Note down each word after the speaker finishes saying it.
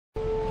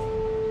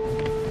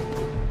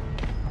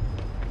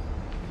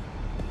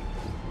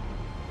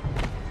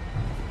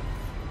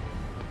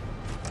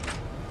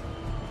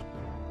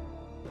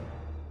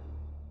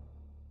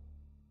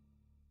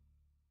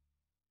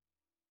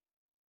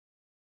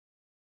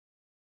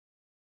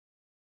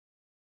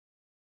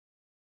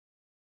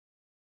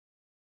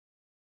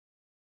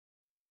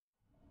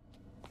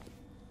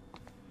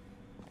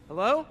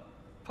Hello?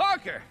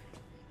 Parker!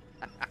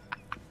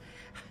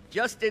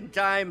 Just in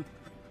time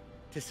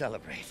to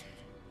celebrate.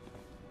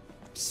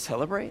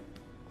 Celebrate?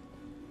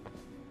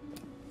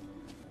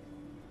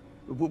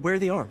 Where are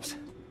the arms?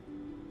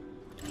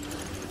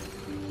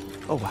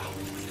 Oh, wow.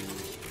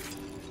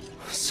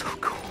 So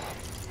cool.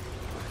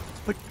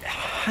 But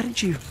how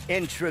did you...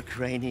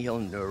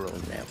 Intracranial neural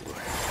network.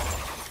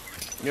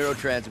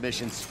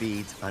 Neurotransmission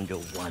speeds under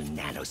 1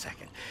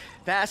 nanosecond.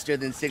 Faster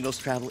than signals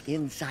travel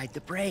inside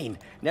the brain.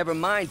 Never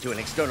mind to an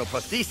external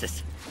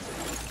prosthesis.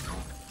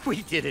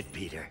 We did it,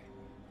 Peter.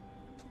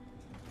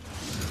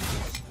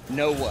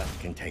 No one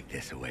can take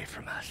this away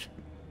from us.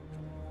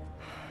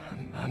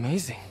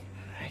 Amazing.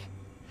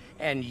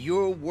 And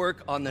your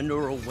work on the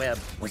neural web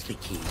was the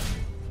key.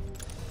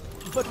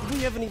 But we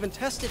haven't even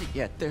tested it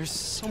yet. There's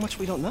so much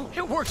we don't know.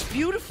 It works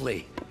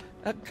beautifully.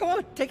 Come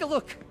on, take a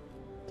look.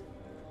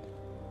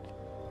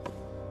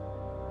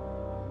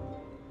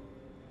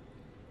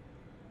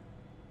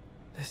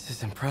 This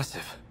is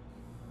impressive.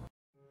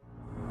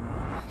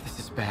 This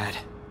is bad.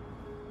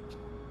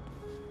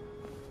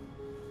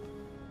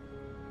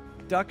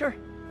 Doctor?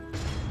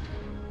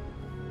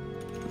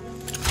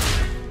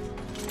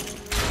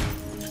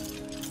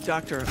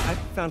 Doctor, I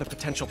found a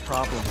potential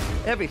problem.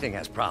 Everything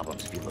has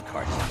problems if you look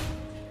hard enough.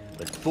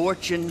 But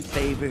fortune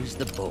favors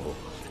the bold.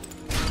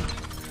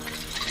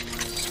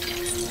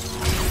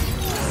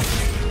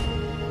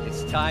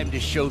 It's time to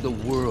show the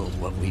world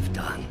what we've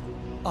done.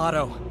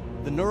 Otto,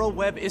 the neural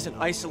web isn't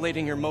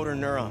isolating your motor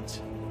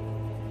neurons.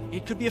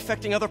 It could be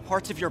affecting other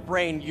parts of your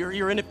brain,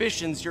 your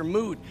inhibitions, your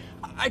mood.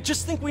 I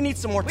just think we need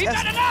some more We've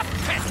testing. done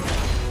enough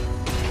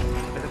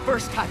testing! For the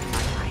first time in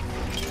my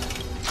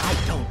life,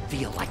 I don't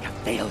feel like a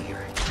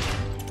failure.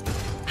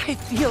 I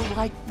feel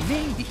like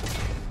me.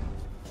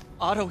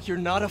 Otto, you're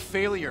not a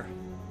failure.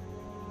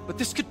 But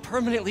this could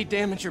permanently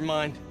damage your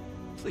mind.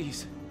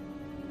 Please.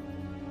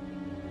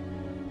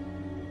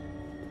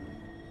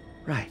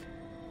 Right.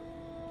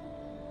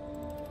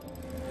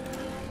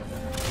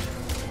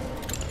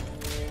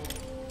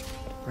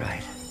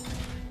 Right.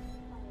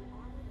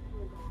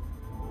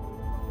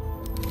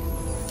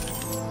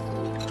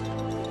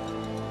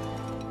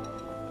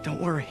 Don't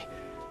worry.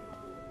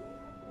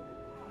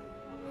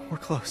 We're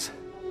close.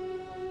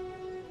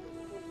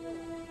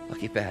 I'll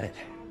keep at it.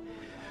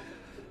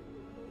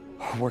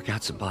 Work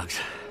out some bugs.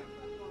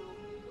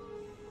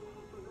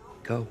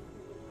 Go.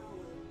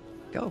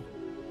 Go.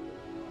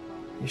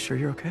 You sure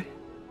you're okay?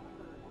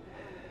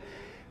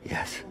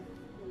 Yes.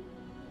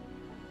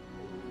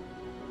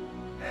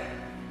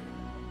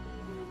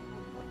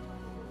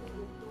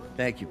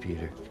 Thank you,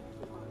 Peter.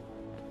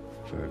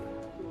 For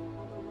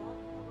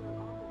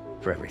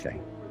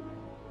everything.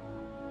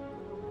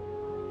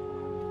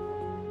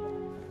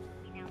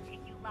 We now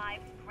take you live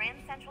to Grand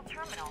Central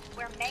Terminal,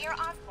 where Mayor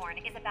Osborne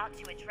is about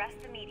to address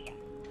the media.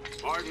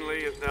 Martin Lee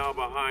is now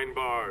behind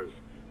bars.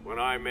 When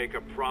I make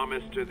a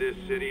promise to this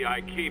city,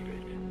 I keep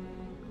it.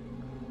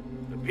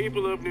 The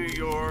people of New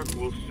York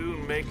will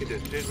soon make a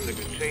decision that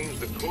could change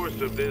the course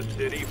of this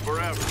city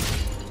forever.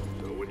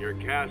 So when you're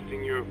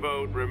casting your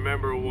vote,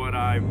 remember what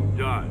I've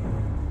done.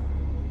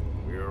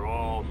 We are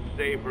all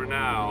safer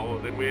now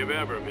than we have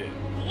ever been.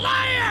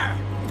 Liar!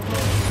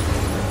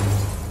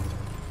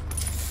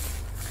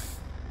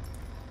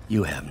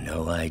 You have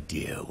no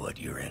idea what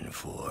you're in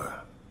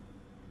for.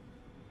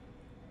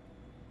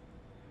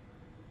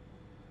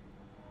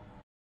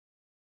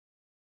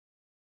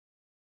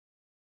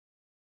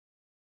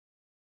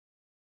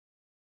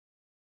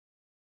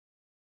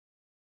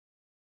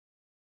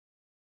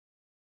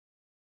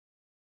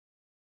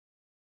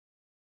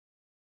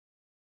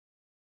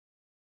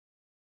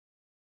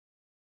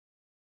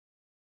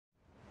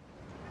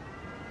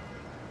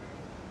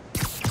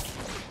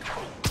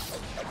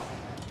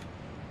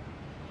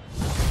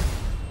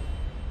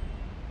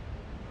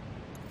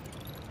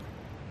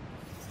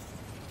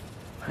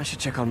 I should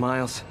check on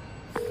Miles.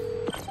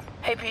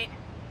 Hey, Pete.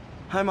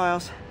 Hi,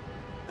 Miles.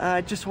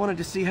 I just wanted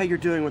to see how you're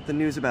doing with the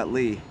news about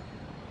Lee.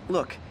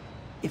 Look,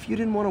 if you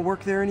didn't want to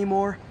work there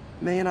anymore,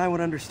 May and I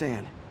would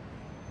understand.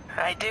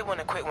 I did want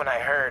to quit when I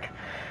heard.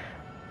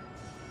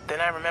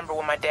 Then I remember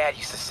what my dad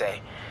used to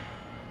say.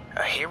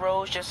 A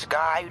hero is just a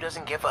guy who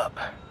doesn't give up.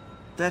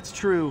 That's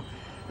true,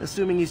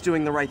 assuming he's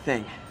doing the right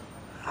thing.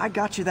 I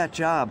got you that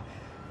job.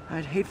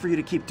 I'd hate for you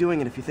to keep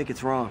doing it if you think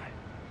it's wrong.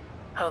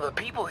 Oh, the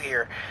people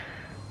here...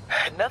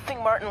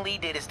 Nothing Martin Lee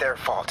did is their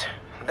fault.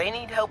 They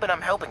need help and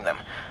I'm helping them.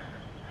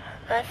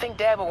 I think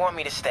Dad would want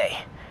me to stay.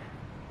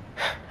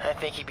 I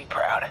think he'd be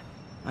proud.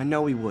 I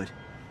know he would.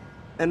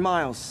 And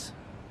Miles,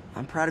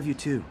 I'm proud of you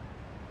too.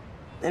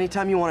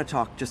 Anytime you want to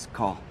talk, just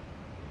call.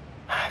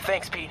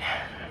 Thanks, Pete.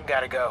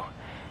 Gotta go.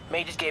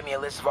 May just gave me a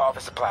list of all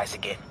the supplies to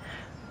get.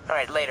 All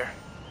right, later.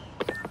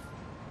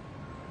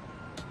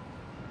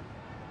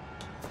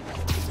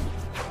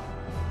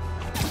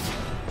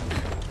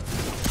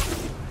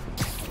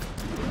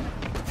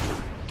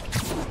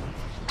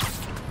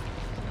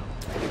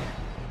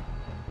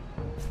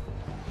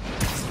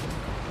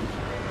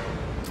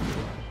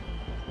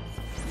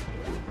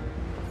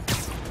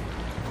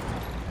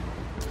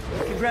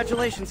 I can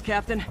Congratulations,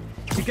 Captain.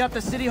 You got the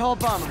City Hall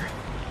bomber.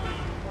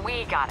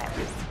 We got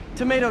him.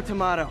 Tomato,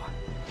 tomato.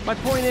 My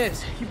point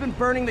is, you've been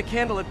burning the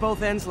candle at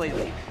both ends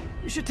lately.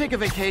 You should take a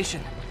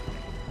vacation.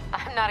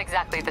 I'm not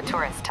exactly the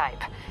tourist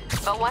type,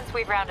 but once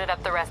we've rounded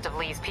up the rest of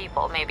Lee's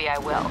people, maybe I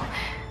will.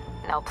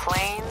 No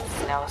planes,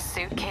 no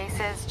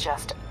suitcases,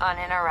 just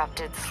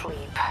uninterrupted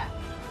sleep.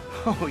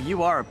 Oh,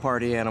 you are a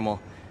party animal.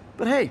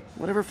 But hey,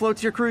 whatever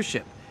floats your cruise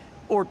ship.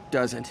 Or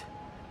doesn't.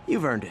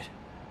 You've earned it.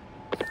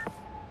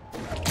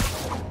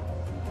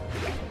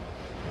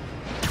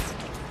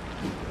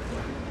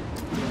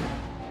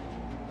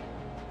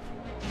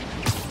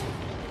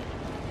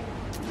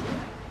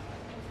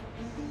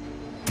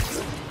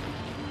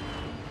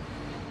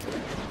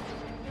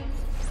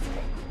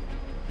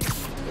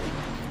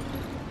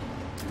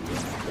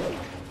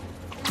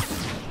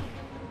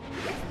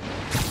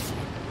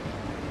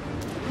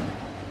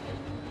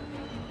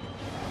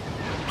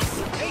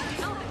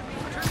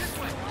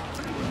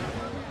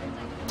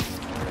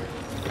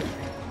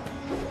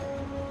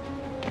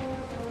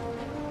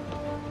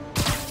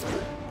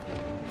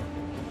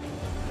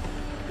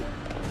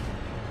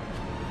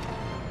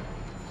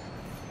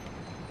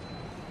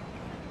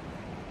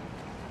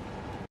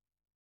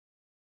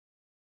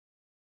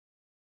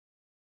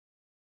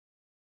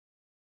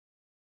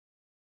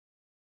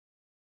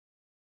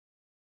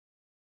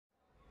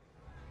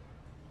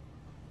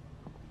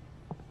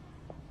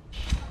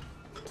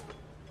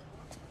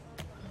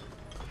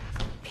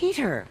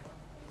 Peter!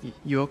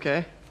 You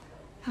okay?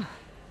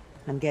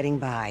 I'm getting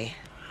by.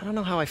 I don't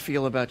know how I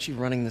feel about you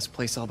running this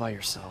place all by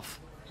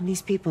yourself. And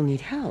these people need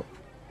help.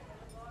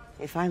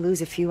 If I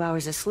lose a few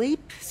hours of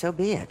sleep, so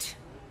be it.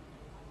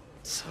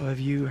 So have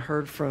you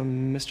heard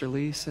from Mr.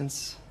 Lee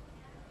since...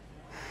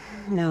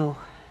 No.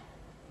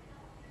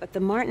 But the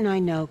Martin I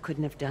know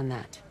couldn't have done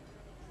that.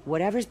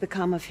 Whatever's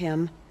become of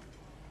him,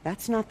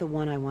 that's not the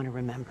one I want to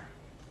remember.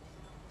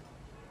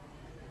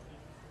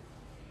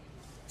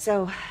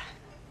 So,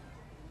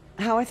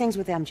 how are things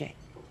with MJ?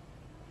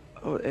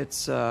 Oh,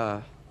 it's,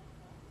 well,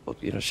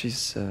 you know,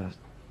 she's,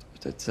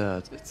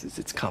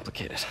 it's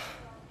complicated.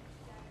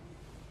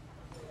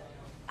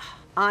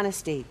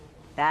 Honesty.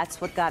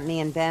 That's what got me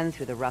and Ben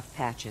through the rough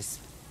patches.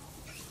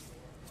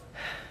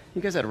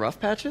 You guys had rough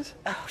patches?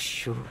 Oh,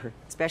 sure.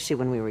 Especially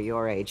when we were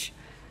your age.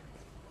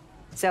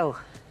 So,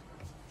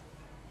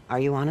 are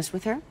you honest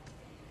with her?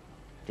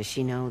 Does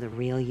she know the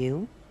real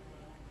you?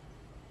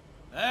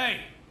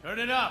 Hey, turn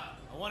it up.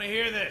 I want to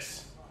hear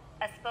this.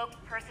 A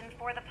spokesperson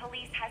for the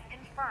police has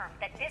confirmed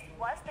that this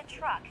was the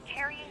truck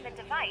carrying the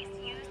device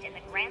used in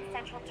the Grand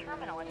Central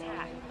Terminal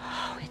attack.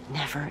 Oh, it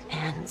never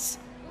ends.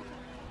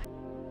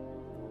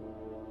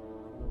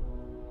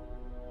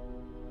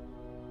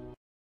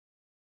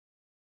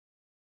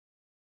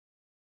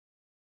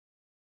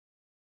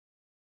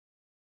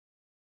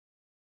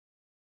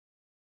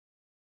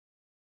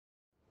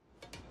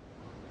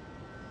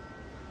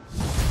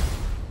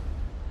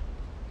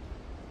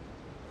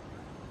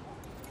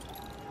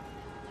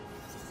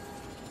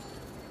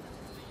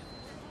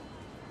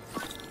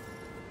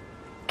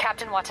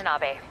 Captain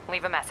Watanabe,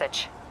 leave a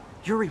message.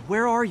 Yuri,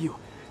 where are you?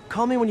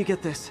 Call me when you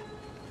get this.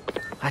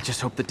 I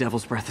just hope the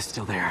Devil's Breath is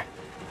still there.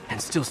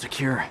 And still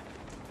secure.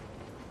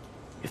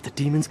 If the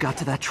demons got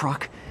to that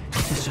truck,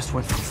 this just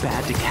went from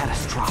bad to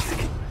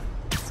catastrophic.